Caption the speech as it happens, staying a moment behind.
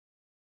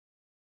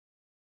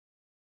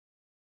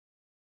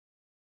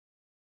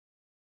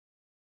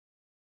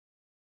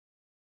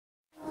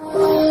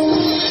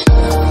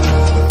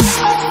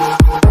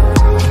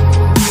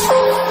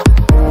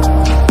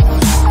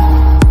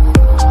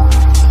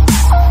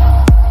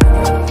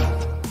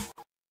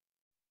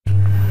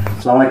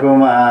আসসালামু আলাইকুম,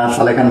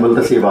 সালেহ খান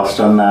বলতেছি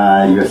বস্টন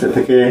ইউএসএ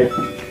থেকে।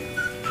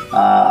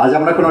 আজ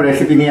আমরা কোনো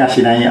রেসিপি নিয়ে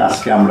আসি নাই।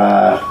 আজকে আমরা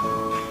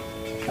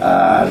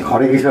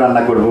ঘরে কিছু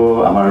রান্না করব।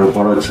 আমার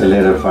বড়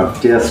ছেলের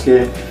বার্থডে আজকে,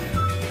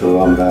 তো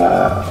আমরা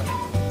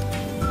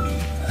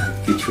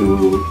কিছু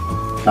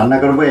রান্না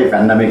করব। এই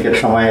প্যান্ডামিকের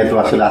সময়ে তো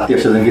আসলে আত্মীয়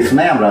স্বজন কিছু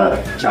নাই, আমরা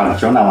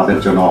চারজন, আমাদের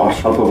জন্য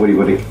স্বল্প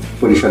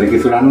পরিসরে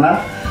কিছু রান্না।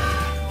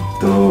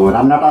 তো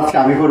রান্নাটা আজকে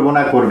আমি করব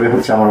না, করবে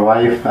হচ্ছে আমার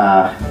ওয়াইফ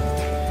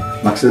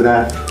মাকসুদা।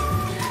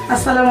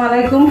 আসসালামু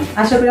আলাইকুম,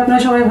 আশা করি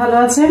আপনারা সবাই ভালো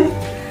আছেন।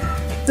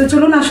 তো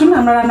চলুন আসুন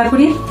আমরা রান্না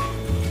করি।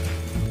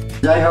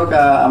 যাই হোক,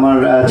 আমার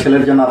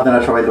ছেলের জন্য আপনারা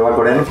সবাই দোয়া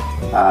করেন।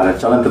 আর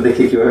চলেন তো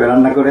দেখি কিভাবে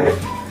রান্না করে।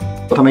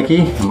 প্রথমে কি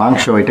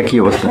মাংস, এটা কি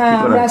অবস্থা?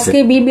 আমরা আজকে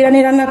বিফ বিরিয়ানি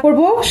রান্না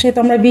করব। সেহেতু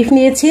আমরা বিফ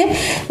নিয়েছি,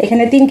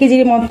 এখানে 3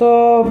 কেজির মতো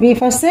বিফ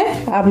আছে।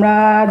 আমরা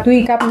 2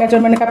 কাপ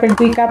মেজারমেন্ট কাপের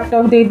 2 কাপ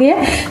টক দই দিয়ে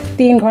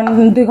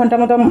 2 ঘন্টার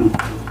মতো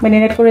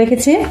ম্যারিনেট করে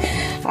রেখেছি।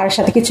 আর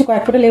সাথে কিছু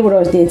কয়েক ফোঁটা লেবু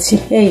রস দিয়েছি।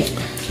 এই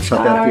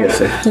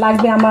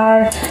লাগবে আমার,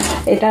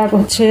 এটা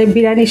হচ্ছে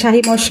বিরিয়ানি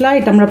শাহি মশলা,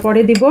 এটা আমরা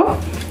পরে দিব।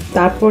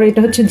 তারপর এটা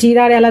হচ্ছে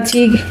জিরার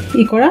এলাচি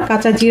করা,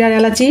 কাঁচা জিরার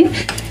এলাচি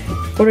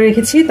করে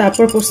রেখেছি।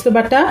 তারপর পোস্ত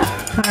বাটা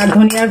আর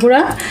ধনিয়ার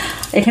গুঁড়া,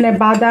 এখানে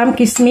বাদাম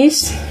কিশমিশ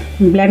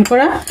ব্লেন্ড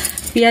করা,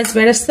 পেঁয়াজ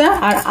বেরেস্তা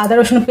আর আদা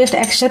রসুন পেস্ট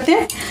একসাথে,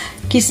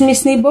 কিশমিশ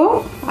নিব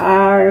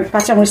আর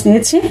কাঁচামরিচ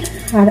নিয়েছি।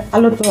 আর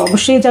আলু তো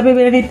অবশ্যই যাবে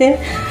বিরিয়ানিতে।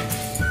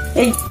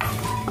 এই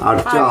আর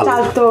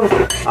চাল তো,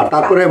 আর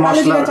তারপরে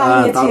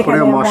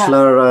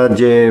মশলার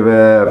যে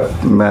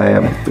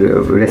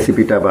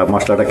রেসিপিটা বা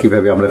মশলাটা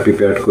কিভাবে আমরা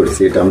প্রিপেয়ার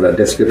করছি এটা আমরা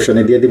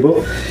ডেসক্রিপশনে দিয়ে দিব,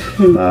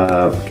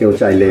 কেউ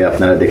চাইলে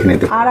আপনারা দেখে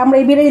নিতে। আর আমরা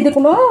এই বিরিয়ানিতে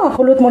কোনো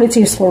হলুদ মরিচ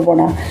ইউজ করবো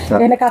না,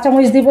 এখানে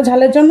কাঁচামরিচ দিব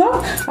ঝালের জন্য।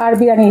 আর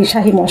বিরিয়ানি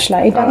শাহি মশলা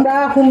এটা আমরা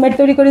হোমমেড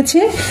তৈরি করেছি।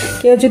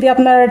 কেউ যদি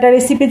আপনার এটা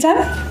রেসিপি চান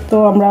তো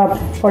আমরা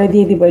পরে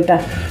দিয়ে দিব।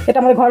 এটা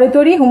আমাদের ঘরে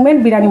তৈরি হোমমেড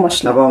বিরিয়ানি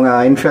মশলা, এবং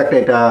ইনফ্যাক্ট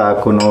এটা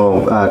কোনো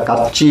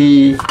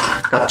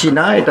কাচ্চি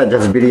না, এটা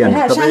জাস্ট বিরিয়ানি।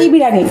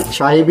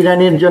 শাহি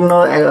বিরিয়ানির জন্য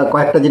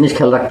কয়েকটা জিনিস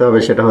খেয়াল রাখতে হবে।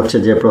 সেটা হচ্ছে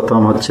যে প্রথম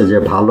হচ্ছে যে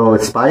ভালো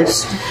স্পাইস,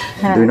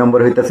 2 নম্বর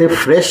হইতেছে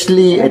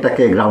ফ্রেশলি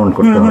এটাকে গ্রাউন্ড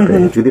করতে হবে।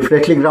 যদি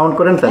ফ্রেশলি গ্রাউন্ড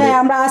করেন তাহলে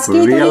আমরা আজকে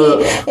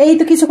এই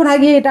তো কিছুক্ষণ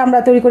আগে এটা আমরা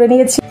তৈরি করে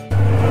নিয়েছি।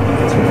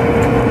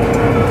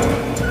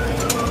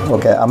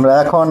 ওকে, আমরা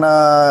এখন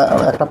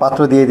একটা পাত্র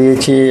দিয়ে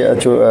দিয়েছি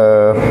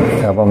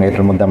এবং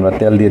এটার মধ্যে আমরা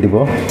তেল দিয়ে দিব।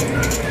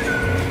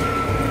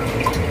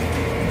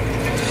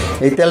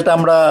 এই তেলটা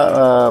আমরা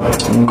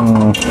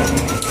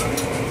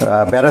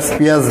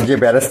পেঁয়াজ যে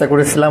বেরেস্তা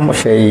করেছিলাম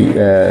সেই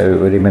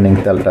রিমেনিং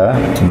তেলটা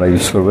আমরা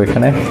ইউজ করবো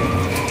এখানে।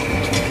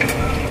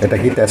 এটা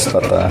কি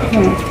তেজপাতা,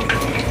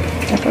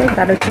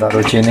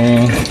 দারুচিনি,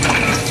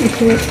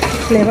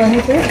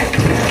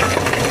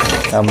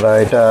 আমরা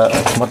এটা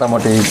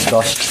মোটামুটি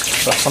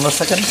 10-15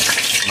 সেকেন্ড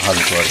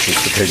ভালো আর কি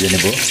একটু ভেজে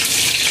নেব।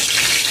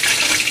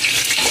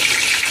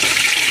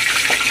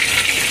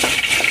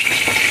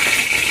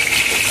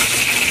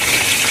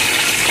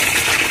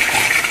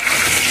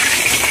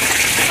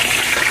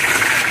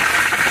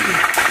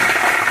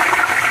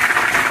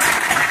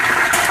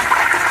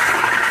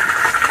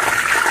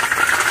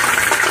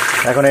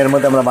 এখন এর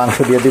মধ্যে আমরা মাংস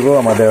দিয়ে দিব।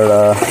 আমাদের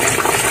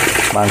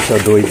মাংস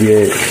দই দিয়ে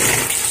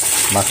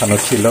মাখানো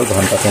ছিল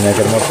ঘন্টা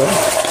 3 মতো।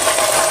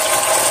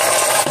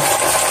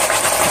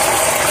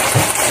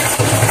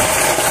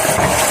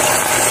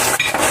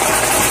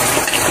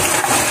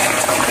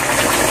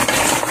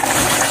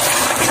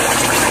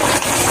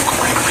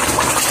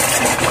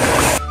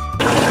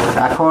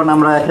 এখন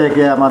আমরা একে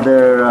একে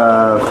আমাদের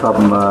সব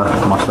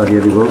মশলা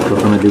দিয়ে দিব।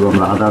 প্রথমে দিব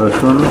আমরা আদা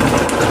রসুন,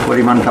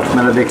 পরিমাণটা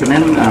আপনারা দেখে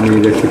নেন, আমি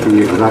রেসিপি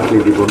রাখলে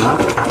দিব না।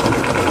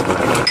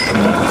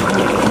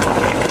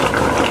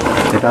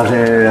 এটা আছে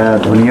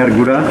ধনিয়ার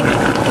গুঁড়া,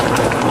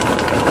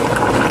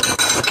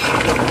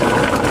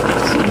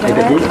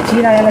 এটা কি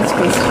জিরা এলাচ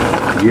পেস্ট,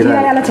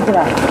 জিরা এলাচ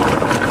গুঁড়া,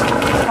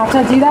 কাঁচা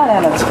জিরা আর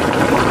এলাচ।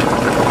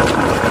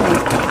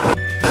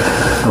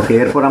 ওকে,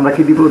 এরপর আমরা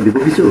কি দিব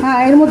কিছু?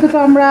 হ্যাঁ, এর মধ্যে তো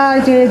আমরা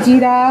যে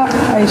জিরা,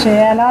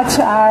 এলাচ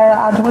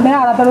আর ধনে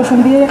আর আদা রসুন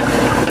দিয়ে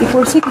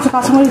করছি, কিছু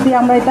কাঁচামরিচ দিয়ে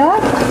আমরা এটা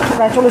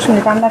প্রায় 40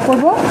 মিনিট রান্না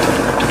করব।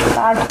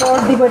 তারপর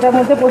দিব এটার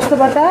মধ্যে পোস্ত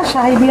বাটা,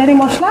 শাহি বিরিয়ানি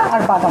মশলা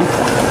আর বাদাম।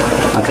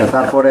 আচ্ছা,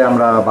 তারপরে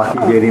আমরা বাকি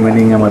যে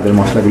রিমেনিং আমাদের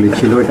মশলাগুলি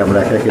ছিল এটা আমরা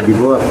একে একে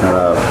দিব।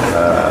 আপনারা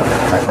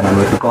এখন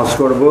আমরা একটু কষ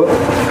করবো,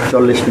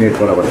 40 মিনিট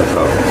পর আবার দেখা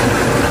হবে।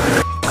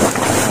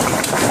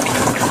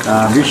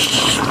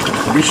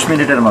 20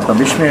 মিনিটের মতো,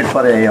 20 মিনিট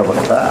পরে এই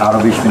অবস্থা, আরও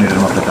 20 মিনিটের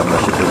মতো আমরা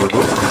সিদ্ধ করব।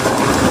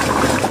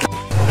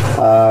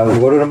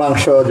 গরুর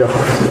মাংস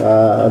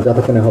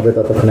যতক্ষণে হবে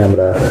ততক্ষণে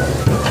আমরা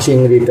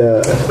চিংড়িটা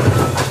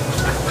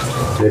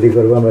রেডি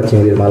করবো। আমরা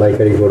চিংড়ির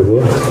মালাইকারি করব।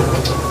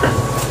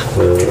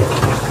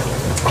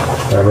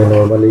 তো আমি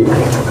নর্মালি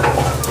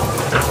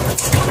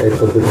এই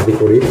পদ্ধতি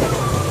করি,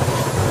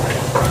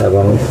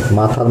 এবং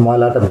মাথার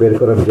ময়লাটা বের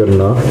করার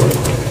জন্য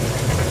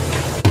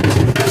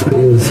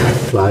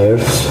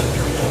ফ্লায়ার্স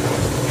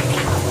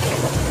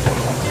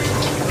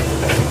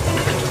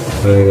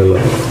হয়ে গেল।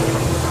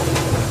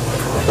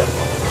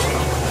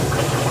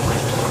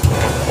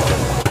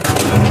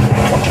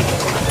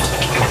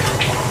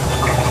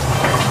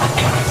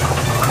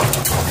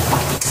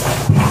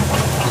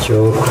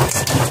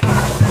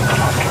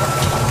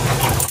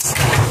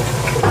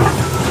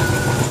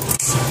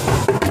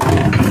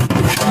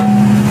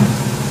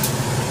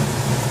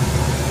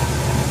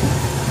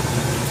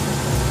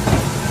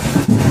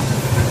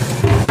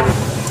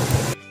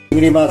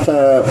 চিংড়ি মাছ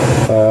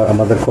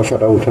আমাদের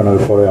খোসাটা উঠানোর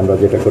পরে আমরা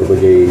যেটা করবো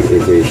যে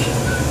এই যে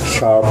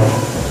শার্প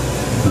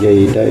যে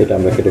এটা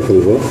আমরা কেটে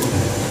ফেলবো,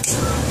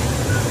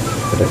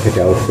 এটা কেটে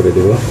আউট করে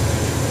দেব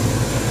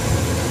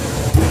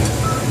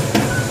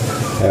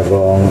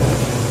এবং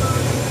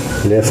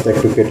লেজটা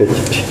একটু কেটে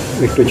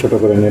একটু ছোট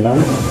করে নিলাম।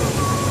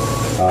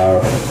 আর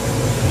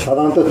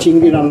সাধারণত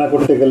চিংড়ি রান্না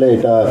করতে গেলে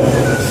এটা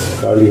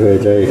কার্লি হয়ে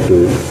যায়, একটু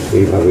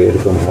এইভাবে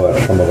এরকম হওয়ার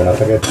সম্ভাবনা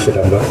থাকে। সেটা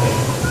আমরা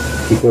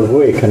কী করবো,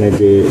 এখানে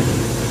যে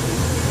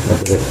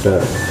একটা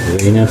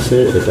ভেইন আছে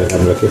এটাকে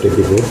আমরা কেটে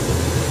দিব,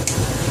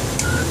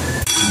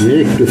 দিয়ে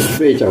একটু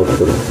স্ট্রেচ আউট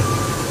করব।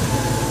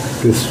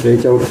 একটু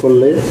স্ট্রেচ আউট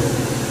করলে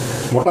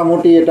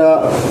মোটামুটি এটা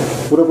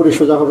পুরোপুরি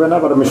সোজা হবে না,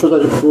 বাট আমি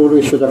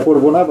পুরোপুরি সোজা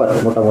করবো না, বাট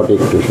মোটামুটি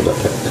একটু সোজা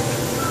থাকবে।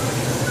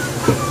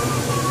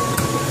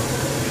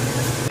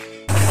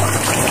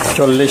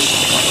 40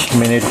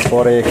 মিনিট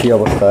পরে কি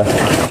অবস্থা?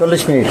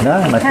 40 মিনিট না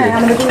নাকি?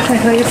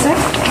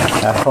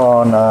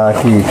 এখন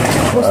কি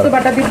পোস্ত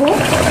বাটা দিব,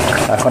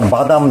 এখন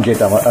বাদাম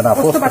যেটা না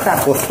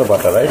পোস্ত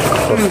বাটা রাইট,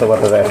 পোস্ত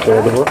বাটা অ্যাড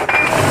করে দেবো।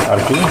 আর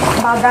কি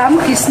বাদাম,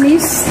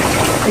 কিশমিশ,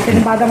 এখানে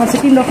বাদাম আছে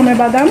 3 রকমের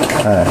বাদাম,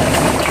 হ্যাঁ,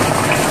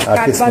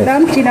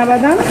 কাঠবাদাম, চীনা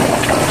বাদাম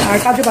আর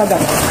কাজু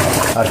বাদাম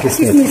আর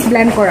কিশমিশ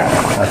ব্লেন্ড করা।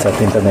 আচ্ছা,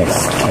 3টা মিক্স।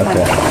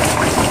 ওকে,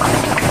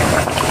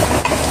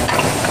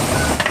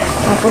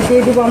 তারপর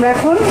দিয়ে দিব আমরা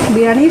এখন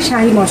বিরিয়ানির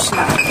শাহি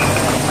মশলা।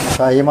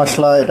 শাহি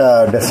মশলা এটা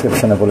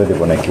ডেসক্রিপশনে বলে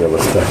দিব না কি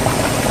অবস্থা।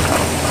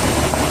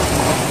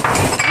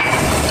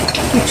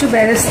 কিছু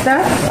বেরেস্তা,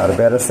 আর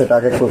বেরেস্তাটা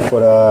আগে কুক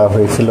করা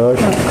হয়েছিল,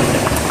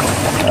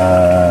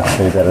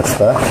 সেই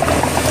বেরেস্তা।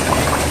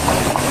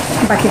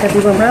 বাকিটা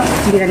দিব আমরা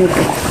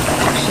বিরিয়ানিতে।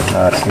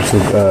 আর কিছু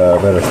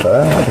বেরেস্তা,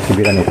 এটা কি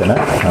বিরিয়ানিতে না?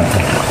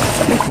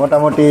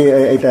 মোটামুটি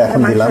এইটা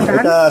এখন দিলাম।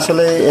 এটা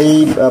আসলে এই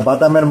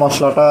বাদামের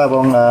মশলাটা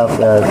এবং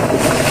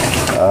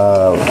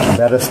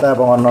বেরেস্তা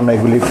এবং অন্যান্য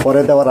এগুলি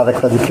পরে দেওয়ার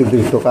আরেকটা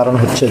যুক্তিযুক্ত কারণ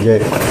হচ্ছে যে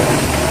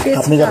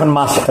আপনি যখন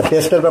মাছ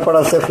টেস্টের ব্যাপার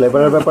আছে,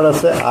 ফ্লেভারের ব্যাপার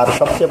আছে, আর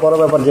সবচেয়ে বড়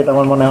ব্যাপার যেটা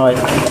আমার মনে হয়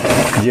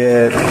যে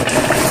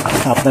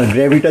আপনার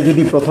গ্রেভিটা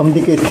যদি প্রথম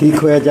দিকে ঠিক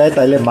হয়ে যায়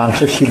তাহলে মাংস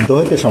সিদ্ধ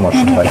হতে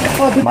সমস্যা হয়।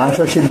 মাংস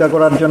সিদ্ধ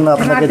করার জন্য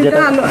আপনাকে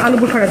যেটা আলু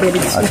বোখরা দিয়ে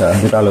দিচ্ছি। আচ্ছা,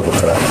 দুটো আলু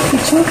বোখরা,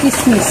 কিছু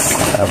কিশমিশ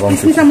এবং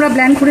কিশমিশ আমরা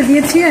ব্লেন্ড করে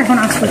দিয়েছি, এখন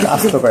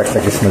আস্ত কয়েকটা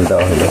কিশমিশ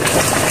দেওয়া হলো।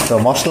 তো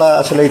মশলা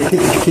আসলে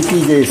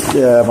ঠিকই যে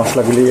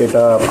মশলাগুলি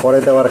এটা পরে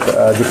দেওয়ার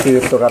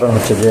যুক্তিযুক্ত কারণ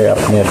হচ্ছে যে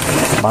আপনার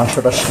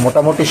মাংসটা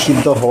মোটামুটি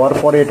সিদ্ধ হওয়ার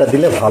পরে এটা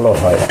দিলে ভালো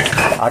হয়।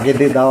 আগে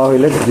দিয়ে দেওয়া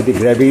হইলে যদি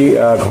গ্রেভি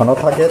ঘন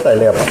থাকে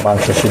তাহলে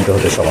মাংস সিদ্ধ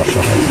হতে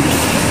সমস্যা হয়।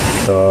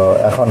 তো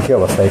এখন কি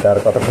অবস্থা? এটা আর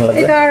কতক্ষণ লাগবে?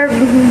 এটা আর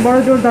বড়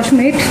জোর 10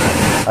 মিনিট।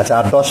 আচ্ছা,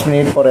 আর 10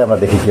 মিনিট পরে আমরা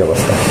দেখি কি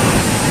অবস্থা।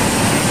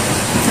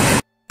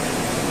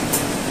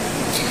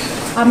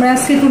 আমরা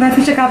আজকে টুনা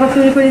ফিশের কাবাব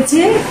তৈরি করেছি।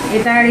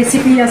 এটা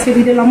রেসিপি আজকে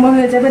ভিডিও লম্বা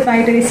হয়ে যাবে, তাই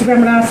এটা রেসিপি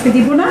আমরা আজকে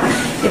দিব না।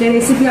 এটা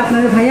রেসিপি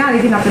আপনাদের ভাইয়া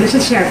আরেকদিন আপনাদের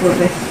সাথে শেয়ার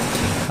করবে।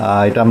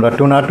 এটা আমরা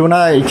টুনা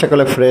ইচ্ছা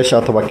করলে ফ্রেশ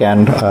অথবা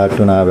ক্যান্ড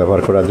টুনা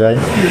ব্যবহার করা যায়।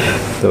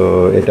 তো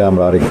এটা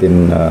আমরা আরেকদিন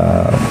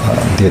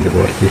দিয়ে দেবো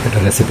আর কি এটা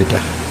রেসিপিটা।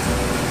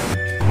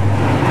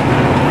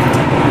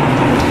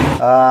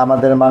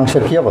 আমাদের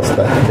মাংসের কি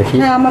অবস্থা দেখি?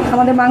 হ্যাঁ,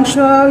 আমাদের মাংস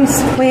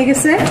হয়ে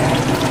গেছে,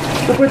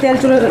 উপরে তেল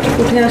চলে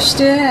উঠে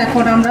আসছে।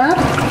 এখন আমরা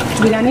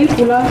বিরিয়ানির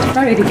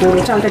পোলাওটা রেডি করবো,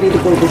 চালটা রেডি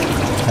করবো।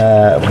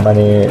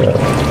 মানে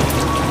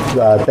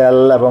তেল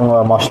এবং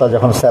মশলা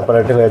যখন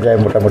সেপারেট হয়ে যায়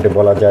মোটামুটি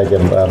বলা যায় যে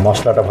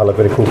মশলাটা ভালো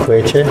করে কুক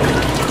হয়েছে।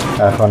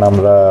 এখন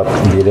আমরা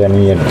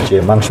বিরিয়ানির যে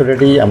মাংস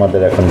রেডি,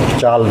 আমাদের এখন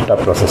চালটা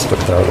প্রসেস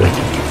করতে হবে।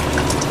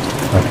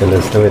 ওকে,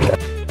 লেটস ডু ইট।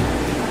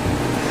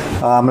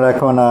 আমরা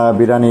এখন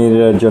বিরিয়ানির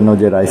জন্য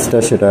যে রাইসটা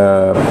সেটা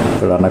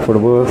রান্না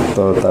করব।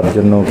 তো তার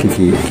জন্য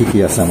কি কি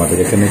আছে আমাদের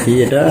এখানে? কি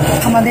এটা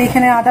আমাদের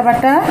এখানে আদা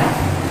বাটা,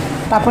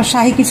 তারপর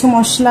শাহি কিছু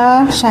মশলা,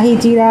 শাহি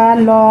জিরা,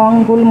 লং,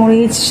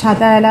 গোলমরিচ,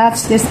 সাদা এলাচ,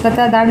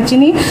 তেজপাতা,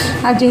 দারচিনি।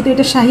 আর যেহেতু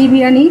এটা শাহি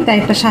বিরিয়ানি তাই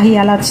একটা শাহি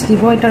এলাচ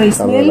দিব, এটার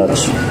স্মেল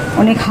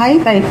অনেক হাই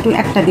তাই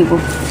একটা দিব।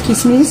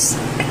 কিশমিশ,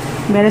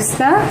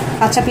 বেরেস্তা,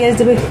 কাঁচা পেঁয়াজ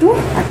দেবো একটু,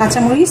 আর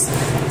কাঁচামরিচ,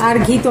 আর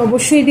ঘি তো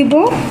অবশ্যই দিব।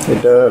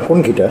 এটা কোন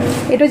ঘিটা?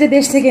 এটা যে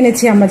দেশ থেকে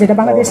এনেছি আমরা, যেটা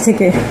বাংলাদেশ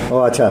থেকে। ও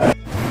আচ্ছা,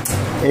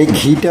 এই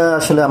ঘিটা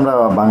আসলে আমরা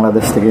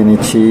বাংলাদেশ থেকে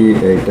এনেছি।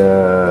 এটা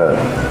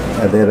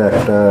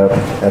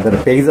এদের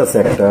পেজ আছে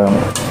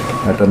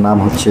এটার নাম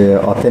হচ্ছে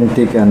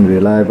অথেন্টিক অ্যান্ড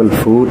রিলায়েবল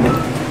ফুড।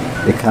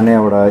 এখানে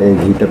ওরা এই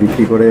ঘিটা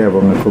বিক্রি করে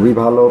এবং খুবই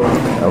ভালো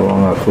এবং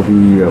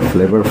খুবই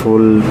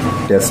ফ্লেভারফুল,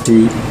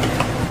 টেস্টি।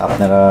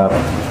 আপনারা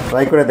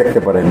ট্রাই করে দেখতে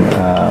পারেন।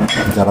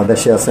 যারা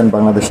দেশে আছেন,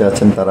 বাংলাদেশে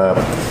আছেন, তারা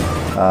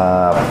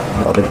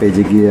তাদের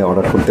পেজে গিয়ে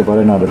অর্ডার করতে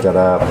পারেন। আর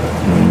যারা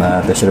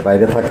দেশের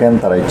বাইরে থাকেন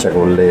তারা ইচ্ছা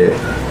করলে,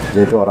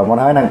 যেহেতু ওরা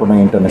মনে হয় না কোনো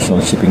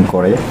ইন্টারন্যাশনাল শিপিং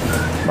করে,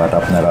 বাট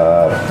আপনারা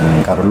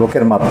কারো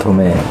লোকের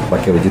মাধ্যমে বা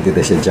কেউ যদি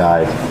দেশে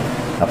যায়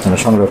আপনারা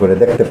সংগ্রহ করে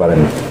দেখতে পারেন।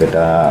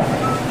 এটা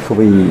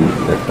খুবই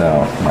একটা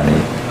মানে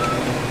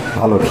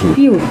ভালো ঘি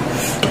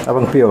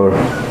এবং পিওর,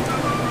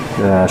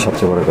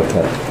 সবচেয়ে বড় কথা।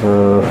 তো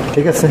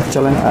ঠিক আছে,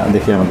 চলেন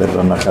দেখি আমাদের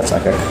রান্নার কাজ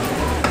আঁকা।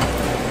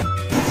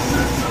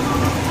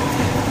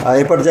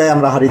 এই পর্যায়ে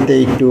আমরা হাঁড়িতে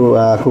একটু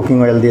কুকিং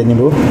অয়েল দিয়ে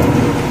নিব।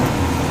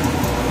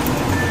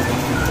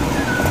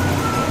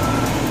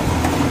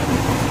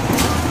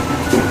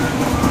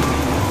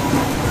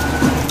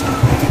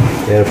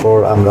 এরপর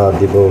আমরা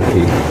দিব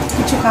কি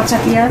কিছু কাঁচা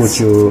পেঁয়াজ,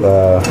 কিছু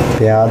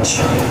পেঁয়াজ,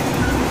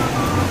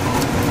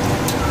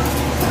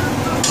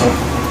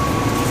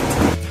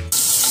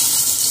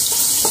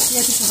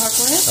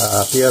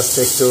 পেঁয়াজটা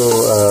একটু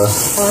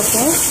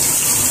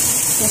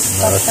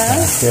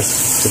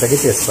এটা কি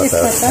তেজপাতা,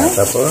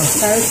 তারপর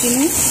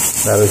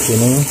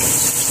দারুচিনি,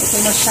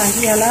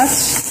 শাহি এলাচ,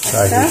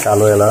 শাহি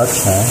কালো এলাচ,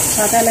 হ্যাঁ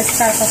সাদা এলাচ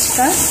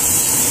 4-5টা,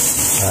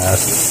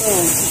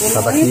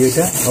 সাদা কি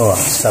এটা, ও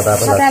সাদা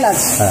এলাচ,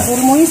 হ্যাঁ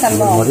গোলমরিচ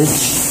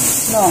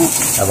লং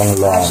এবং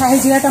লং। শাহি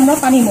জিরাটা আমরা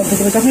পানির মধ্যে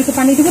দেবো, যখন একটু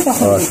পানি দেবো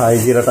তখন শাহি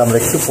জিরাটা আমরা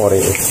একটু পরে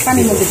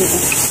পানির মধ্যে দেবো।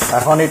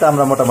 এখন এটা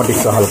আমরা মোটামুটি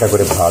একটু হালকা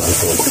করে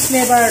ভাজবো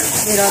ফ্লেভার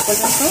বের হওয়া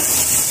পর্যন্ত।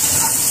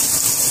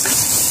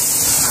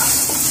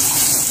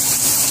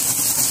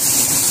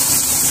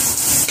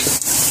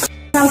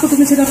 চাল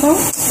কতটুকু দেখো।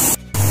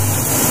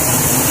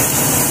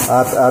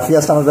 আর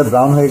পেঁয়াজটা আমাদের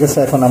ব্রাউন হয়ে গেছে।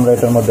 এখন আমরা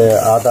এটার মধ্যে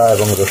আদা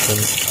এবং রসুন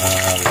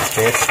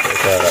পেস্ট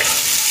এটা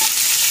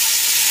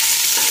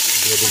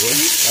দিয়ে দেবো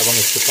এবং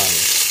একটু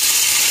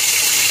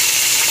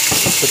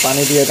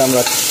পানি দিয়ে এটা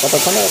আমরা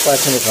কতক্ষণ,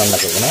 কয়েক মিনিট রান্না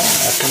করবো না,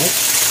 1 মিনিট,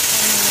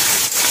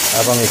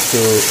 এবং একটু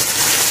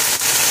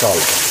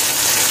সল্ট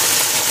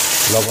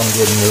লবণ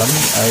দিয়ে নিলাম।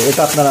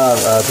 এটা আপনারা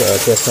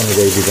টেস্ট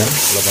অনুযায়ী দিবেন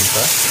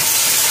লবণটা,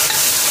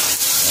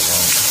 এবং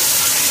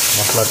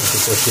মশলাটা একটু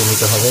কষিয়ে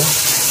নিতে হবে।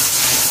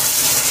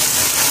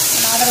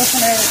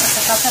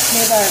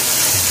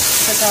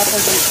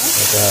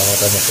 এটা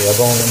মোটামুটি,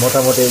 এবং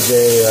মোটামুটি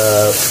যে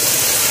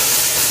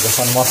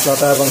যখন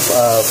মশলাটা এবং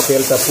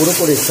তেলটা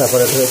পুরোপুরি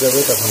সেপারেট হয়ে যাবে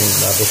তখন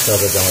বুঝতে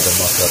হবে যে আমাদের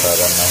মশলাটা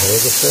রান্না হয়ে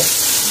গেছে।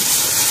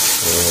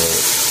 তো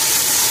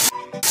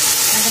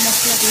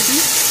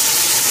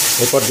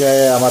এই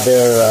পর্যায়ে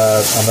আমাদের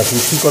আমরা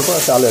কি করবো,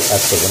 চাল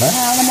অ্যাড করবো না?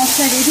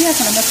 মশলা রেডি,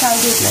 এখন আমরা চাল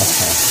দিয়ে দিই।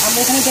 আমরা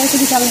এখানে 1.5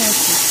 কেজি চাল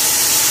নিয়েছি।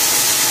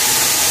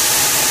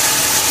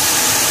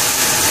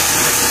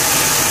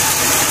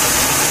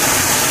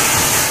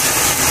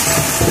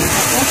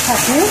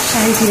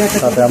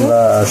 সাথে আমরা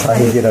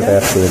শাহি জিরাটা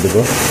অ্যাড করে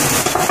দেবো।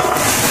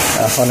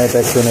 এখন এটা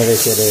একটু নেড়ে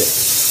চেড়ে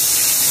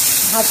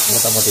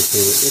মোটামুটি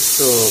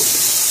একটু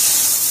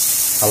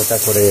হালকা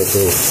করে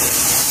একটু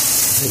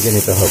ভেজে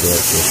নিতে হবে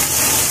আর কি।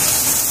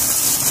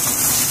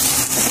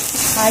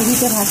 হাই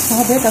হিটে ভাজতে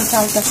হবে, তার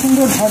চালটা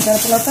সুন্দর ঝরঝরা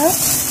পোলাটা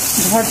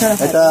ঝরঝরা।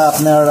 এটা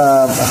আপনার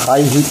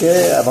হাই হিটে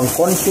এবং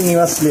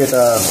কন্টিনিউয়াসলি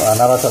এটা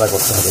নাড়াচাড়া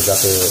করতে হবে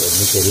যাতে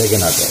নিচে লেগে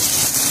না যায়,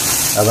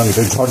 এবং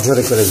একটু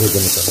ঝরঝরে করে ভেজে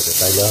নিতে হবে।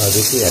 তাইলে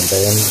হবে কি এন্ড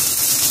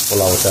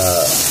পোলাওটা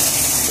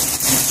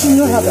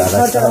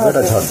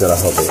এটা ঝরঝরা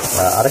হবে।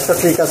 আরেকটা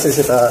ট্রিক আছে,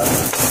 সেটা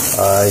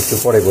একটু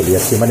পরে বলি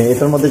আর কি। মানে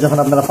এটার মধ্যে যখন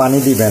আপনারা পানি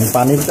দিবেন,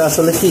 পানিটা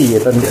আসলে কি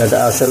এটা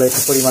আসলে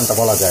পরিমাণটা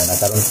বলা যায় না,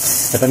 কারণ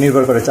এটা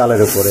নির্ভর করে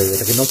চালের উপরে,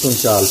 এটা কি নতুন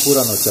চাল,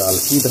 পুরানো চাল,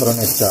 কি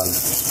ধরনের চাল,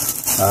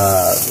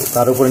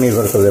 তার উপরে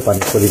নির্ভর করবে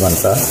পানির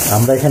পরিমাণটা।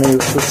 আমরা এখানে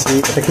ইউজ করছি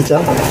এটা কি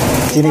চাল,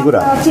 চিনি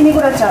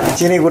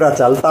গুঁড়া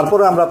চাল।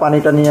 তারপরে আমরা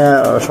পানিটা নিয়ে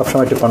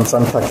সবসময় একটু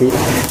কনসার্ন থাকি।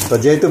 তো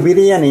যেহেতু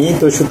বিরিয়ানি,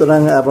 তো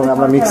সুতরাং এবং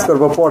আমরা মিক্স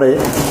করব পরে,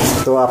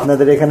 তো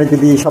আপনাদের এখানে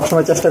যদি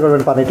সবসময় চেষ্টা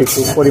করবেন পানিটা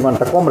একটু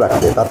পরিমাণটা কম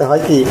রাখতে, তাতে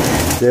হয় কি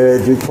যে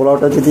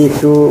পোলাওটা যদি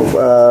একটু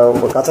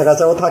কাঁচা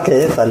কাঁচাও থাকে,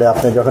 তাহলে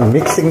আপনি যখন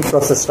মিক্সিং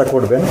প্রসেসটা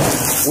করবেন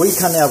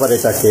ওইখানে আবার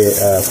এটাকে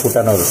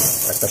ফুটানোর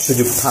একটা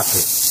সুযোগ থাকে।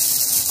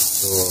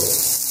 তো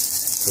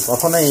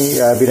কখনোই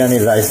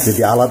বিরিয়ানির রাইস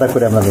যদি আলাদা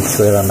করে আমরা মিক্স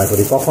করে রান্না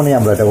করি, কখনোই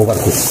আমরা এটা ওভার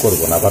কুক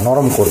করবো না বা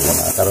নরম করবো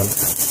না, কারণ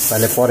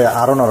তাহলে পরে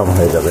আরও নরম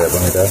হয়ে যাবে এবং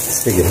এটা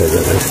স্টিকি হয়ে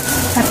যাবে।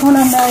 এখন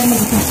আমরা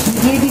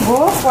ঘি দিব,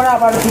 পরে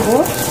আবার দিব।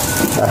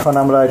 এখন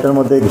আমরা এটার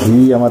মধ্যে ঘি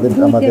আমাদের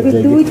যে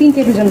 2-3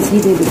 টেবিল চামচ ঘি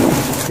দিয়ে দিব।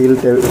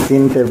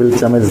 3 টেবিল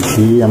চামচ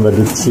ঘি আমরা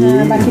দিচ্ছি।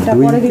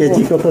 2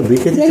 কেজি কত, 2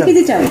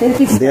 কেজি চাল,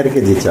 1.5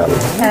 কেজি চাল,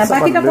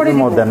 বাকিটা পরে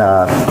মোর দেন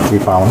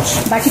 3 পাউন্ড,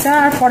 বাকিটা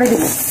আর পরে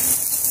দিব।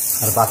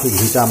 আর বাকি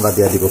ঘিটা আমরা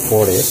দিয়ে দিব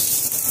পরে।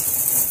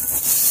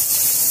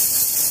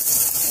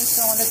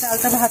 আমাদের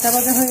চালটা ভাজা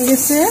ভাজা হয়ে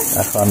গেছে।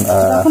 এখন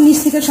যখন নিচ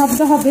থেকে শব্দ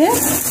হবে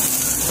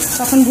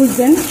তখন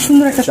বুঝবেন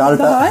সুন্দর একটা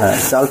শব্দ হয়।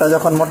 চালটা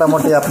যখন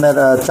মোটামুটি আপনার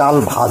চাল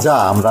ভাজা,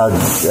 আমরা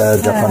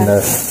যখন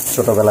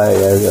ছোটবেলায়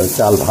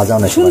চাল ভাজা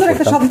অনেক সুন্দর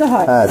একটা শব্দ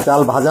হয়। হ্যাঁ,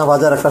 চাল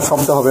ভাজার একটা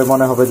শব্দ হবে,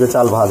 মনে হবে যে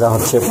চাল ভাজা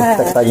হচ্ছে।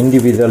 প্রত্যেকটা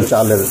ইন্ডিভিজুয়াল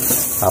চালের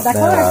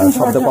আপনার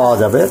শব্দ পাওয়া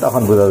যাবে,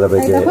 তখন বোঝা যাবে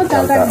যে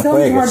চালটা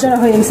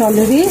হয়ে গেছে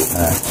অলরেডি।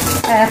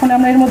 এখন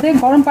আমরা এর মধ্যে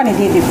গরম পানি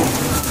দিয়ে দেব।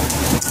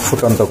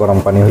 ফুটন্ত গরম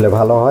পানি হলে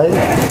ভালো হয়।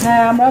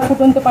 হ্যাঁ, আমরা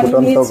ফুটন্ত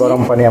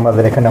গরম পানি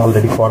আমাদের এখানে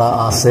অলরেডি করা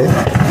আছে।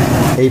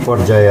 এই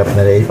পর্যায়ে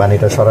আপনার এই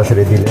পানিটা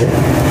সরাসরি দিলে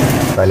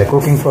তাহলে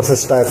কুকিং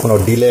প্রসেসটা কোনো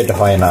ডিলেড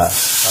হয় না।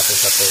 সাথে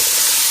সাথে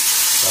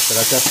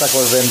আপনারা চেষ্টা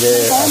করবেন যে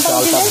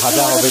চালটা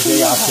ভাজা হবে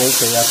যেই আছে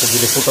সেই আছে,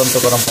 যদি ফুটন্ত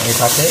গরম পানি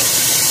থাকে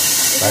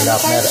তাহলে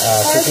আপনার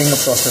কুকিং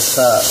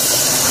প্রসেসটা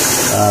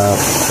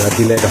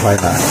ডিলেড হয়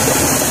না।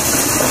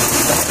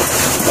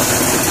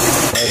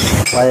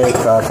 প্রায়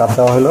কাপ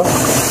দেওয়া হলো,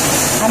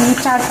 আমি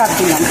 4 কাপ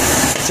দিলাম।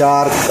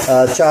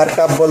 4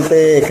 কাপ বলতে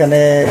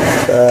এখানে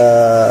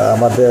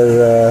আমাদের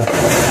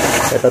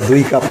এটা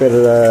 2 কাপের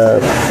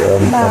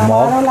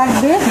মগ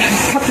লাগবে,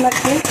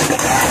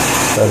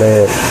 তাহলে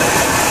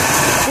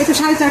একটু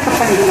 4.5 কাপ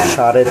পানি দিলাম।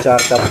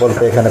 4.5 কাপ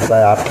বলতে এখানে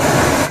প্রায় 8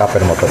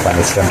 কাপের মতো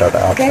পানি, স্ট্যান্ডার্ড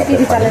 8 1.5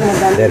 কেজি চালের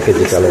মধ্যে। 1.5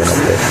 কেজি চালের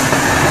মধ্যে।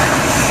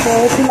 তো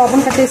একটু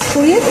লবণটা টেস্ট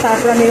করি,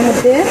 তারপর আমি এর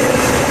মধ্যে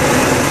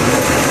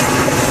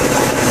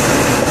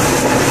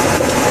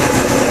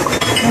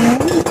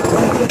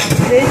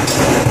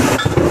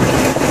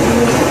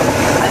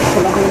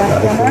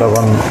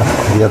লবণ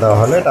দিয়ে দেওয়া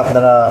হলে এটা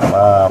আপনারা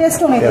টেস্ট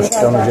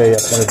অনুযায়ী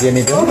আপনারা দিয়ে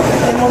নেবেন।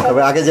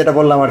 তবে আগে যেটা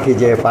বললাম আর কি,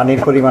 যে পানির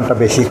পরিমাণটা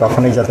বেশি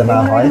কখনোই যাতে না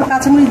হয়।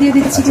 কাঁচামরিচ দিয়ে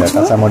দিচ্ছি,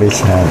 কাঁচামরিচ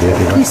হ্যাঁ দিয়ে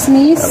দিবেন,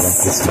 কিশমিশ এবং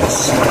কিশমিশ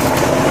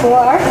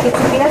আর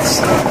কিছু পেঁয়াজ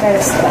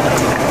বেরেস্তা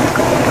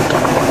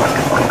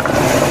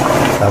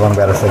এবং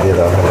বেরেস্তা দিয়ে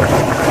দেওয়া হলো।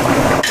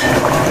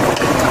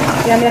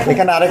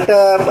 এখানে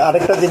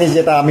আরেকটা জিনিস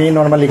যেটা আমি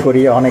নর্মালি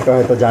করি, অনেকে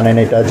হয়তো জানেন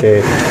এটা, যে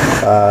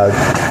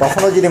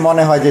কখনো যদি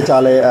মনে হয় যে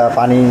চালে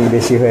পানি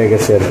বেশি হয়ে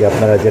গেছে আর কি,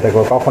 আপনারা যেটা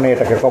কখনোই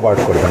এটাকে কভার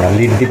করবেন না,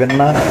 লিড দিবেন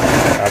না,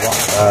 এবং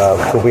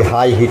খুবই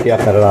হাই হিটে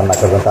আপনারা রান্না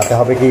করবেন। তাতে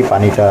হবে কি,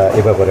 পানিটা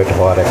এভাপোরেট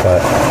হওয়ার একটা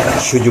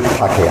সুযোগ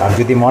থাকে। আর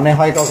যদি মনে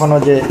হয় কখনো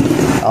যে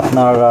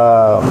আপনার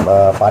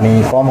পানি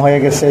কম হয়ে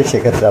গেছে,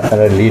 সেক্ষেত্রে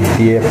আপনারা লিড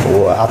দিয়ে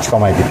আঁচ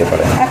কমাই দিতে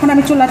পারেন। এখন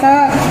আমি চুলাটা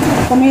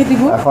কমিয়ে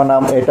দিব। এখন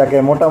এটাকে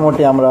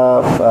মোটামুটি আমরা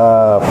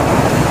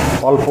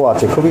অল্প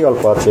আছে, খুবই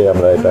অল্প আছে,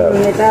 আমরা এটা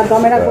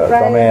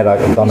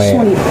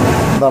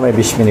দমে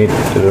 20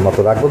 মিনিটের মতো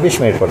রাখবো। 20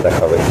 মিনিট পর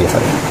দেখা হবে কি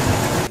হয়।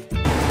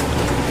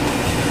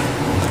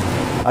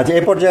 আচ্ছা,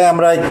 এই পর্যায়ে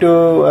আমরা একটু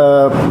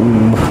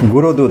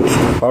গুঁড়ো দুধ,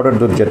 পাউডার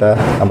দুধ যেটা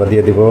আমরা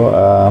দিয়ে দিব,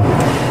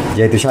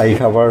 যেহেতু শাহি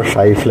খাবার,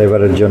 শাহি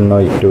ফ্লেভারের জন্য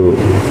একটু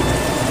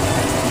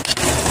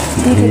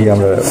ঘি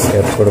আমরা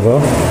অ্যাড করব।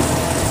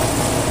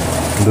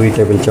 2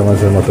 টেবিল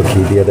চামচের মতো ঘি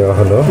দিয়ে দেওয়া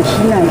হলো।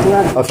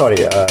 সরি,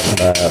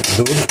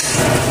 দুধ।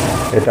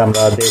 এটা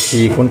আমরা দেশি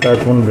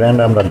কোন ব্র্যান্ড,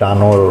 আমরা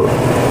ডানোর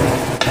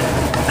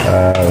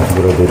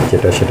গুঁড়ো দুধ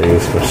যেটা, সেটা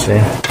ইউজ করছি।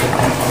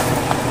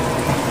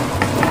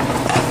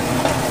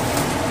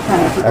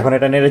 এখন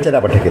এটা নেড়ে চেড়ে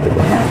আবার ঢেকে দেবো।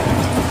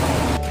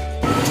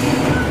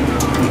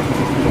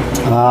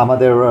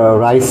 আমাদের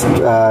রাইস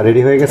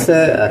রেডি হয়ে গেছে।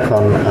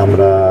 এখন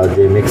আমরা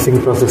যে মিক্সিং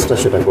প্রসেসটা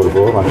সেটা করব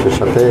মাংসের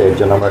সাথে। এর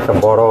জন্য আমরা একটা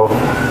বড়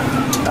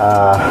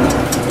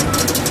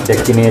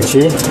ডেকচি নিয়েছি।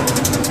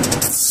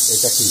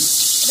 এটা কি?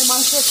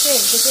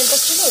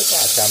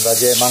 আচ্ছা, আমরা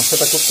যে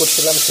মাংসটা কুক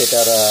করছিলাম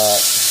সেটার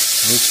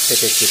নিচ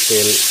থেকে একটু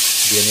তেল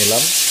দিয়ে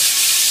নিলাম।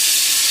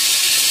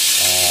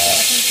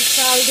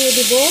 চাল দিয়ে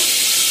দিব।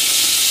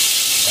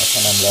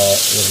 এখন আমরা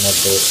এর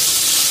মধ্যে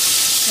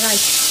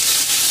রাইস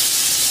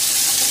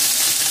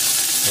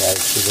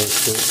দিব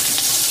একটু।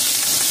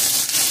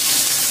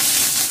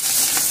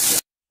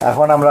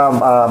 এখন আমরা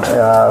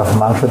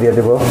মাংস দিয়ে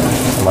দেব,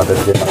 আমাদের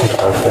যে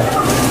মাংসটা আছে।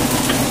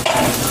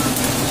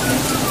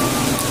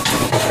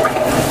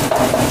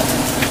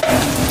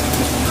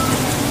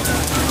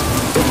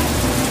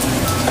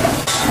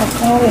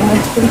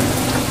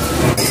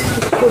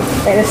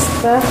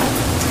 বেরেস্তা,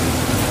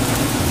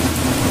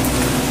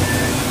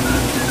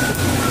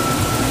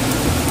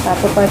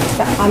 তারপর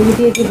কয়েকটা আলু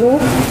দিয়ে দিব,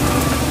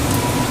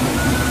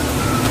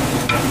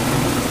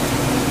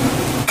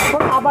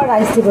 তারপর আবার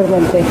রাইস দিব এর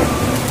মধ্যে।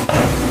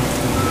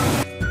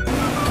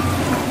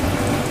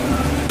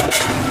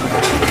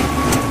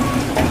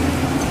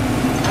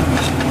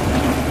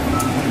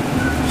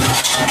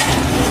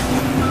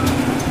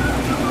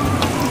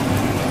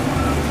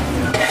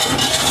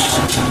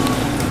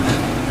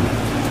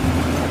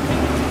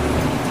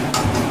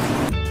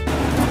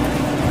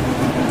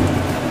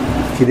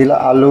 কি দিলা?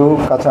 আলু,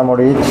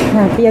 কাঁচামরিচ,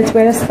 হ্যাঁ, পেঁয়াজ,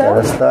 বেরেস্তা।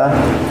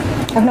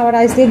 এখন আবার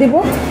রাইস দিয়ে দিব,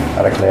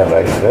 আরেক লেয়ার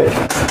রাইস। রাইট,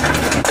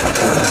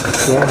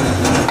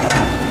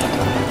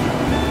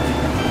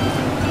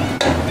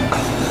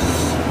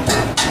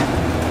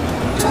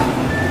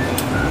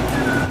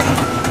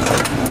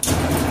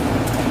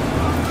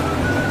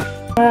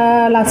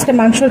 লাস্টে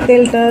মাংসর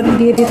তেলটা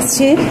দিয়ে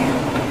দিচ্ছি,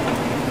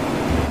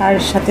 আর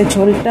সাথে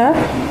ঝোলটা,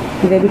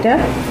 গ্রেভিটা।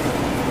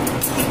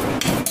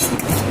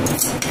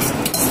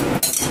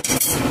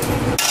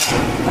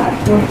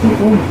 তারপর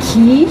দিব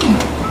ঘি,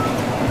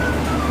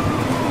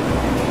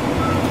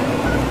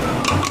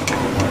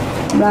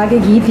 আমরা আগে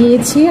ঘি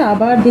দিয়েছি,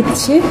 আবার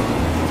দিচ্ছি।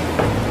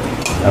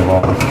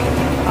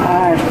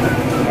 আর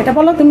এটা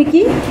বলো তুমি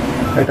কি?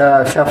 এটা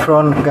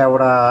স্যাফরন,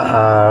 কেওড়া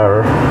আর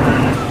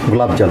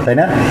গোলাপ জল, তাই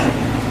না?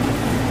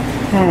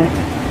 হ্যাঁ,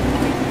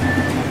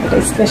 এটা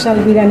স্পেশাল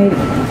বিরিয়ানির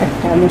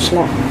একটা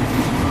মশলা।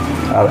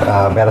 আর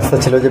বেরেস্তা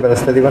ছিল, যে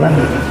বেরেস্তা দিব না?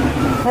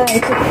 হ্যাঁ,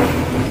 এটা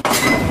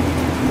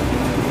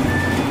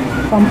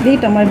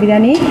কমপ্লিট আমার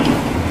বিরিয়ানি।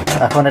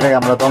 এখন এটাকে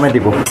আমরা দমে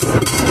দিব।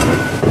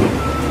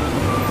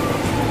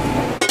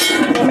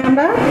 দমে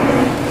আমরা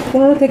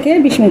 15 থেকে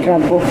 20 মিনিট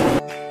রাখবো।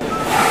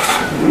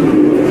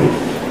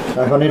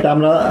 এখন এটা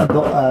আমরা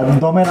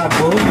দমে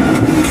রাখবো,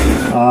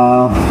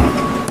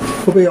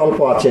 খুবই অল্প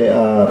আছে,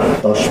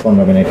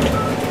 10-15 মিনিট,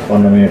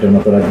 15 মিনিটের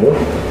মতো রাখবো।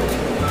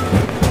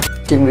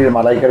 চিংড়ির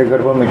মালাইকারি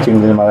করবো।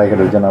 চিংড়ির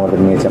মালাইকারির জন্য আমাদের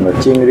নিয়েছি আমরা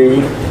চিংড়ি।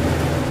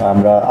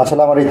 আমরা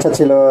আসলে আমার ইচ্ছা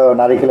ছিল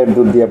নারিকেলের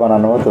দুধ দিয়ে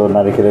বানানো, তো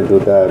নারিকেলের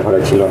দুধ ঘরে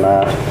ছিল না।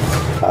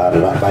 আর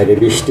বাইরে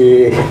বৃষ্টি,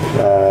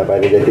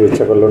 বাইরে যেতে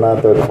ইচ্ছা করলো না,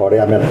 তো ঘরে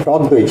আমার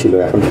টক দই ছিল।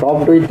 এখন টক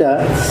দইটা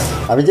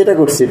আমি যেটা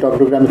করছি, টক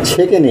দইটা আমি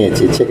ছেঁকে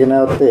নিয়েছি। ছেঁকে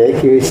নেওয়াতে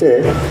কী হয়েছে,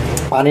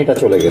 পানিটা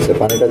চলে গেছে।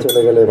 পানিটা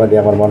চলে গেলে মানে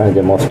আমার মনে হয়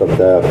যে মোস্ট অফ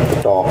দ্য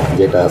টক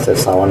যেটা আছে,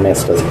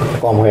 সাওয়ারনেসটা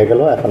কম হয়ে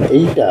গেল। এখন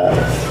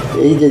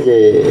এই যে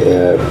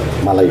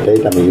মালাইটা,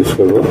 এটা আমি ইউজ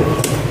করব।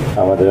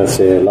 আমাদের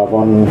আছে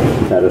লবণ,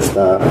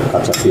 বেরেস্তা,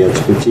 কাঁচা পেঁয়াজ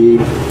কুচি,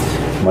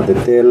 আমাদের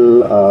তেল,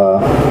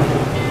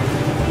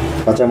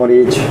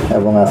 কাঁচামরিচ,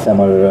 এবং আছে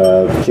আমার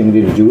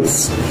চিংড়ির জুস,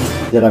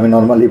 যেটা আমি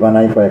নর্মালি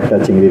বানাই। কয়েকটা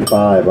চিংড়ির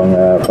পা এবং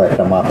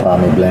কয়েকটা মাথা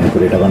আমি ব্লেন্ড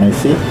করে এটা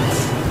বানাইছি।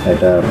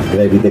 এটা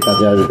গ্রেভিতে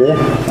কাজে আসবে।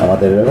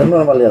 আমাদের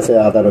নর্মালি আছে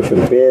আদা রসুন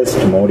পেস্ট,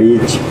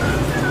 মরিচ,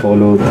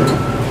 হলুদ,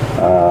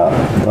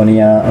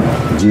 ধনিয়া,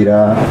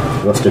 জিরা,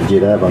 রোস্টেড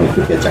জিরা এবং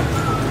একটু কেচাপ।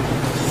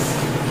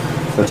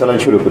 তো চলেন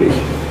শুরু করি।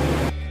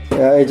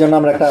 এই জন্য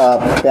আমরা একটা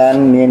প্যান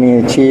নিয়ে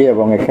নিয়েছি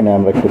এবং এখানে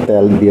আমরা একটু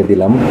তেল দিয়ে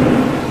দিলাম।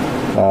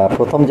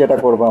 প্রথম যেটা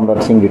করব, আমরা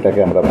চিংড়িটাকে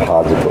আমরা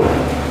ভাজবো।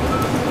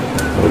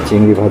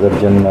 চিংড়ি ভাজার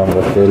জন্য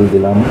আমরা তেল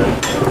দিলাম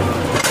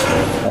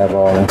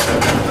এবং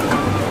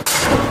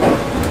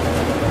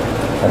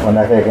এখন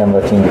একে একে আমরা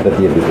চিংড়িটা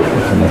দিয়ে দিব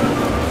এখানে।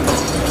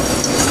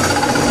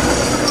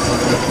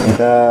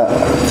 এটা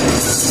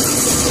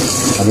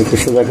আমি একটু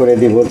সোজা করে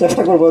দিব,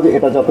 চেষ্টা করবো যে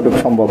এটা যতটুকু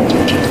সম্ভব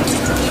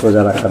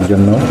সোজা রাখার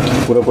জন্য।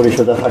 পুরোপুরি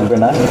সোজা থাকবে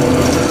না,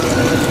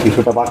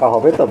 কিছুটা বাঁকা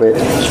হবে, তবে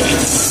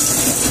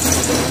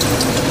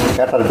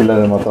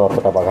ক্যাটারপিলারের মতো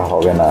অতটা বাঁকা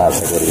হবে না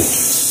আশা করি।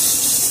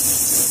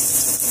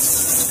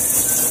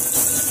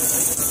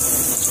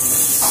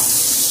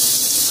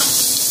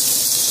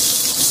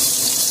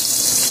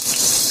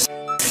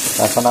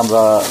 এখন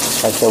আমরা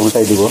একটা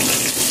উল্টাই দিব।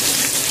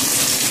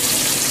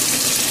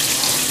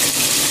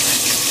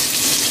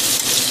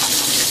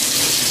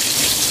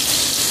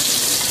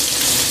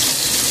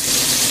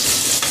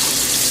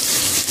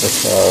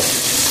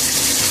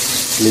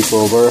 Flip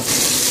over.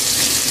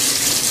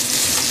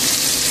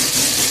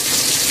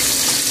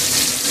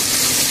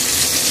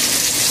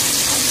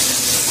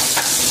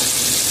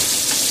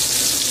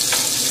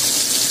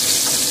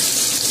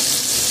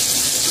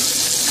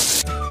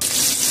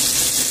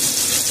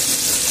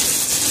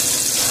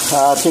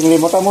 চিংড়ি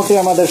মোটামুটি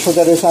আমাদের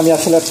সোজা রয়েছে। আমি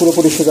আসলে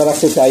পুরোপুরি সোজা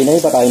রাখতে চাই নাই,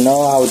 but I know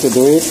how to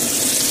do it.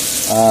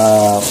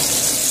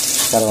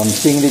 কারণ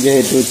চিংড়ি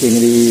যেহেতু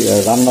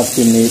রান্নার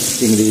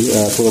চিংড়ি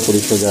পুরোপুরি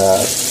সোজা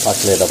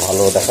থাকলে এটা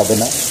ভালো দেখাবে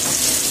না।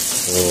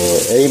 তো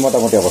এই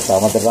মোটামুটি অবস্থা।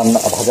 আমাদের রান্না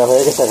ভাজা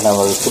হয়ে গেছে, এখন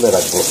আমরা তুলে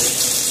রাখবো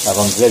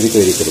এবং গ্রেভি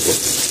তৈরি করবো।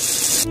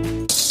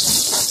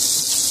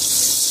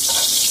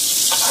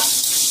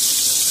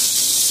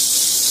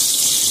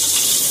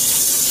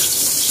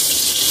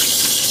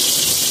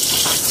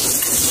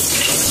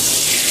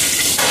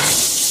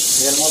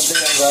 এর মধ্যে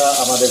আমরা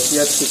আমাদের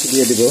পেঁয়াজ কুচি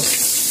দিয়ে দিব।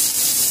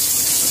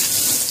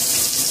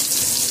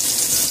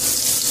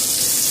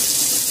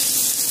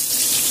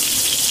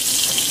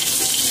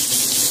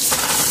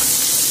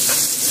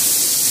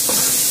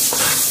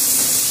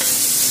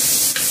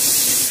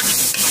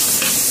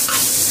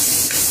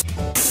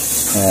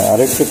 আর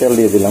একটু তেল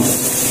দিয়ে দিলাম।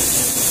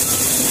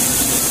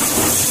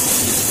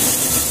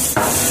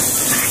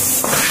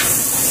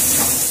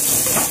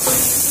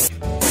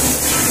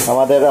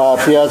 আমাদের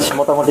পেঁয়াজ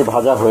মোটামুটি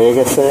ভাজা হয়ে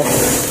গেছে,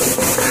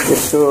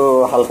 একটু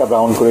হালকা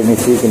ব্রাউন করে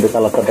নিচ্ছি, কিন্তু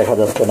কালারটা দেখা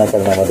যাচ্ছে না,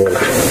 কারণ আমাদের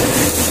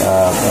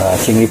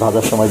চিংড়ি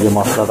ভাজার সময় যে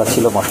মশলাটা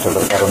ছিল,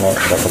 মশলাটার কারণে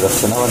দেখা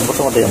যাচ্ছে না।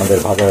 মোটামুটি আমাদের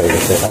ভাজা হয়ে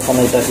গেছে। এখন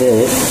এটাকে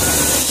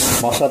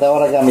মশলা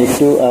দেওয়ার আগে আমি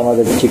একটু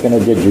আমাদের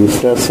চিকেনের যে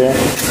জুসটা আছে,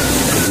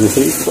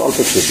 জুসে একটু অল্প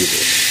একটু দিব।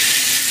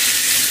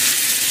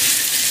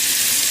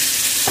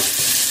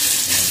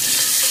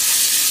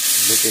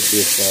 Look at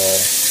this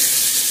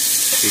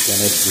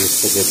চিকেনের জুস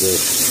থেকে যে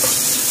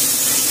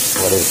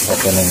what is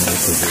happening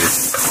with the juice.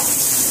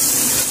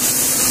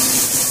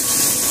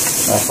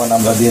 এখন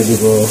আমরা দিয়ে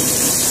দিব,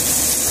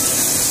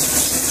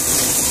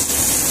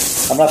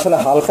 আমরা আসলে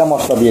হালকা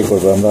মশলা দিয়ে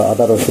করবো। আমরা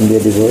আদা রসুন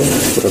দিয়ে দিব,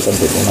 পুরোটা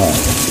দেবো না।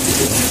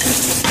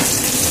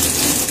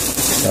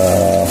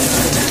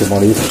 একটু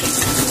মরিচ,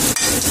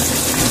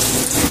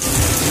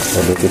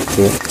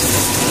 একটু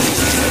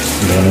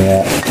ধনিয়া,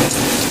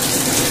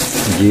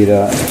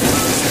 জিরা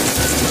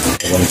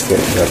এবং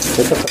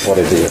সেটা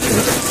পরে দিয়ে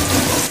আসলে।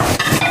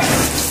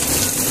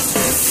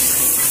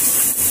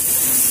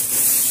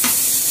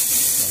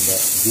 আমরা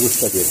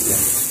জুসটা দিয়ে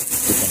দিলাম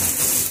চিকেন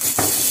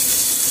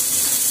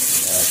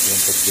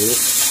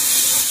জুস।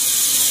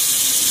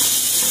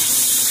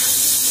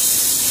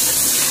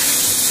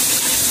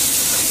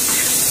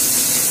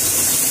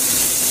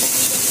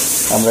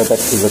 আমরা এটা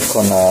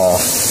কিছুক্ষণ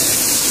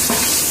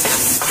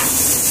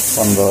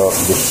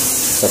 15-20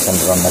 সেকেন্ড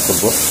রান্না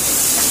করবো।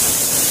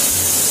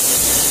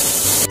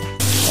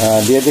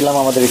 দিয়ে দিলাম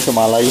আমাদের একটু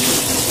মালাই।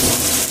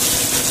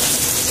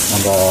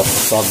 আমরা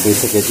টক দই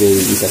থেকে যে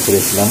ইটা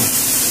করেছিলাম,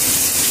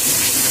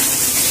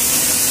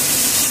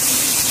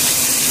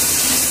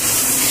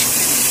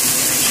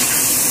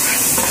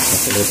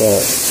 আসলে এটা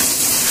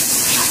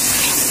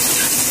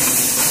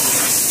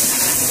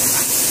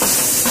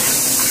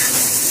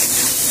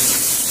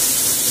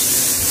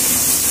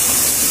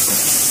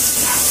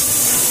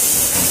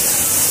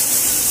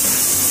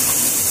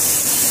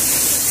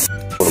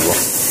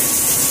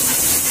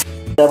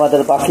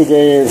আমাদের বাকি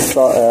যে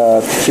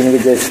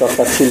চিংড়ির যে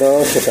স্টকটা ছিল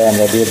সেটা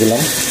আমরা দিয়ে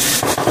দিলাম।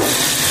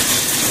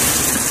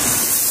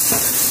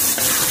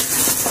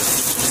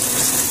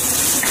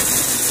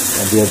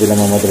 দিয়ে দিলাম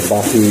আমাদের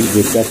বাকি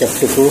যে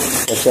কেচাপটুকু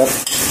কেচাপ।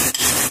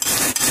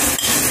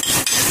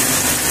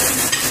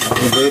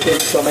 যেহেতু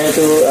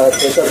টমেটো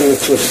কেচাপ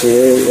ইউজ করছি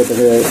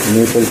এটাকে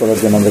নিউট্রাল করার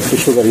জন্য আমরা একটু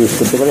সুগার ইউজ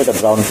করতে পারি। এটা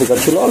ব্রাউন সুগার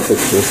ছিল অল্প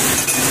একটু,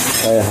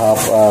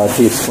 হাফ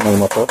টিস্পুনের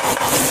মতো।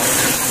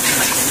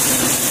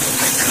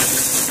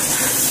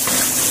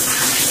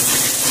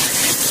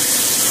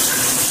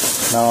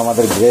 না,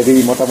 আমাদের গ্রেভি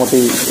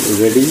মোটামুটি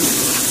রেডি।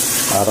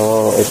 আরও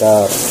এটা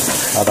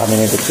আধা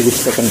মিনিটে 30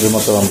 সেকেন্ডের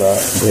মতো আমরা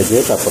ভেজে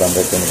তারপর আমরা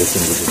একটু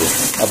চিংড়ি দেবো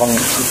এবং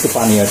একটু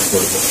পানি অ্যাড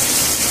করবো।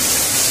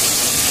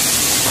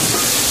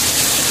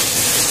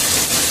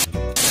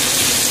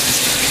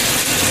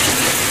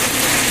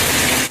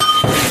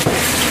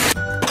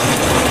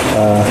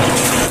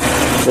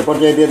 এ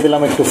পর্যায়ে দিয়ে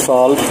দিলাম একটু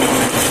সল্ট,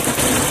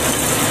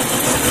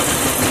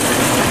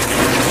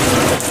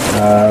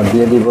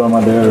 দিয়ে দিব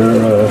আমাদের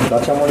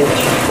কাঁচামরিচ,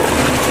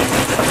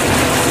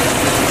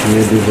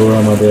 দিয়ে দিব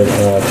আমাদের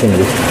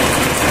চিংড়ি।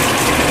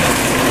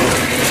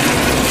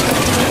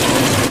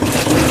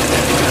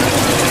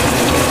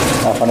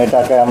 এখন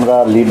এটাকে আমরা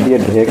লিড দিয়ে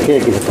ঢেকে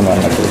কিছুক্ষণ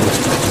রান্না করব।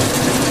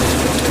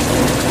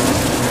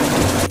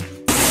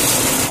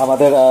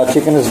 আমাদের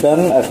চিকেন ইজ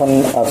ডান। এখন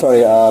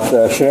sorry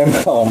shrimp,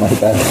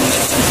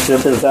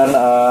 shrimp is done.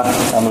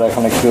 আমরা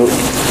এখন একটু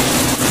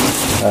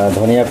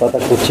ধনিয়া পাতা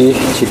কুচি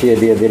ছিটিয়ে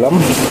দিয়ে দিলাম।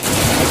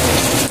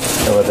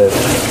 আমাদের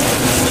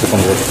চিকেন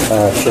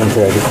শ্রিম্প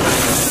রেডি।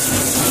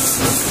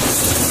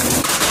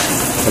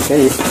 ওকে,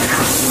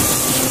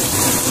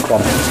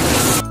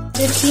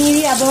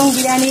 চিংড়ি এবং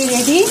বিরিয়ানি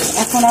রেডি।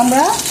 এখন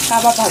আমরা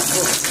কাবাব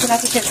ভাজবো, চুনা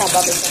পিঠের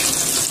কাবাব।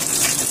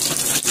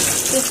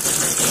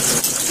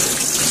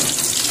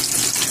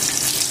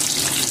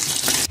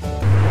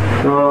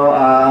 তো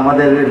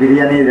আমাদের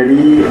biryani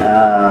ready,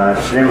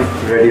 shrimp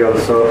ready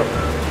also.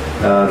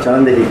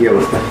 চলেন দেখি কি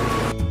অবস্থা।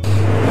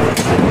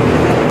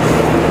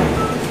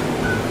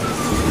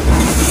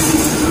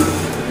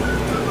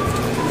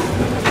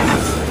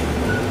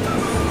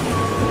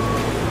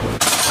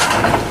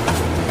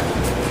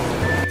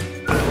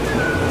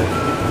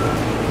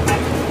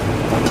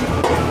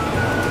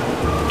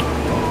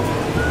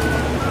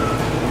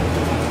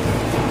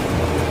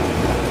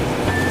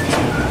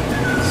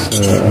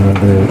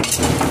 আমাদের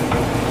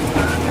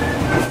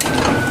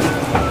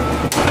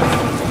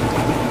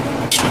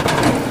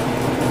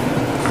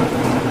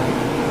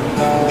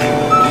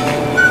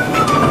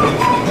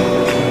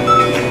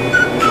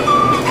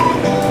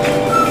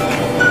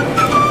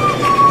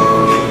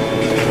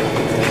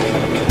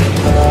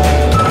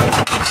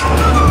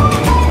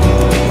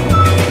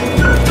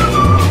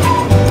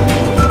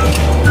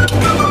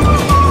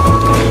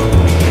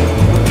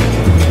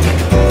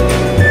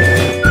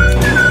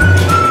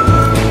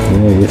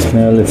the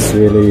smell is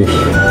really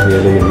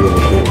good.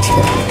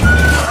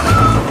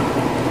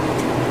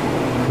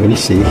 We'll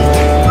see.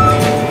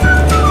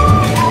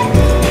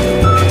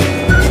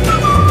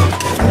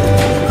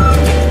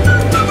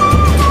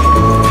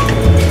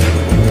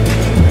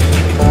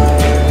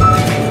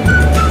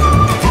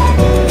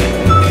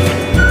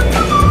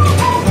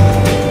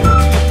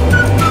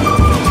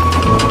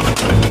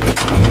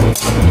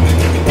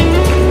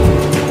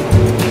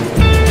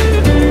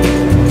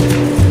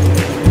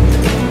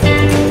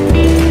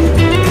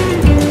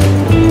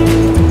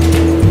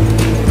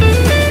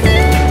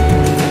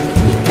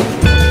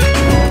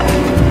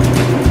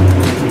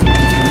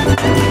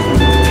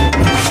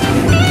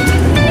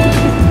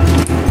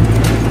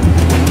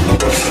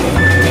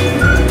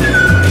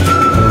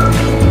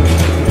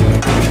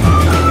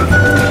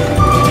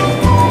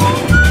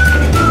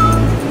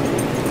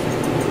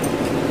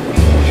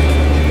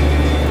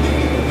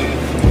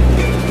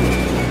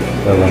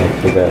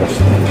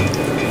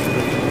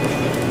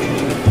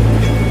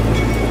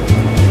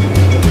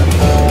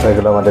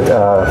 এগুলো আমাদের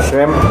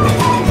শ্রিম্প।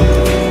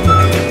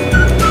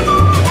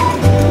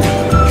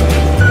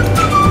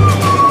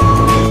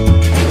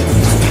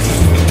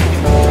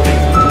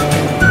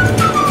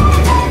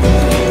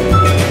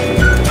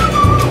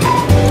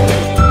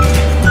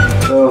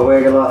 তো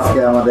হয়ে গেল আজকে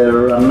আমাদের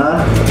রান্না,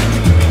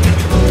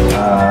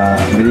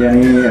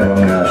 বিরিয়ানি এবং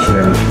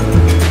শ্রিম্প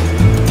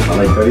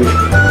মালাইকারি।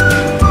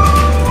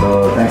 তো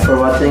থ্যাংকস ফর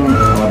ওয়াচিং।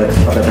 আমাদের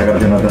সাথে থাকার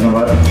জন্য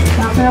ধন্যবাদ।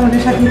 আপনারা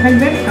আমাদের সাথে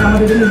থাকবেন,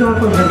 আমাদের জন্য দোয়া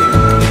করবেন।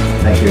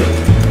 Thank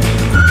you.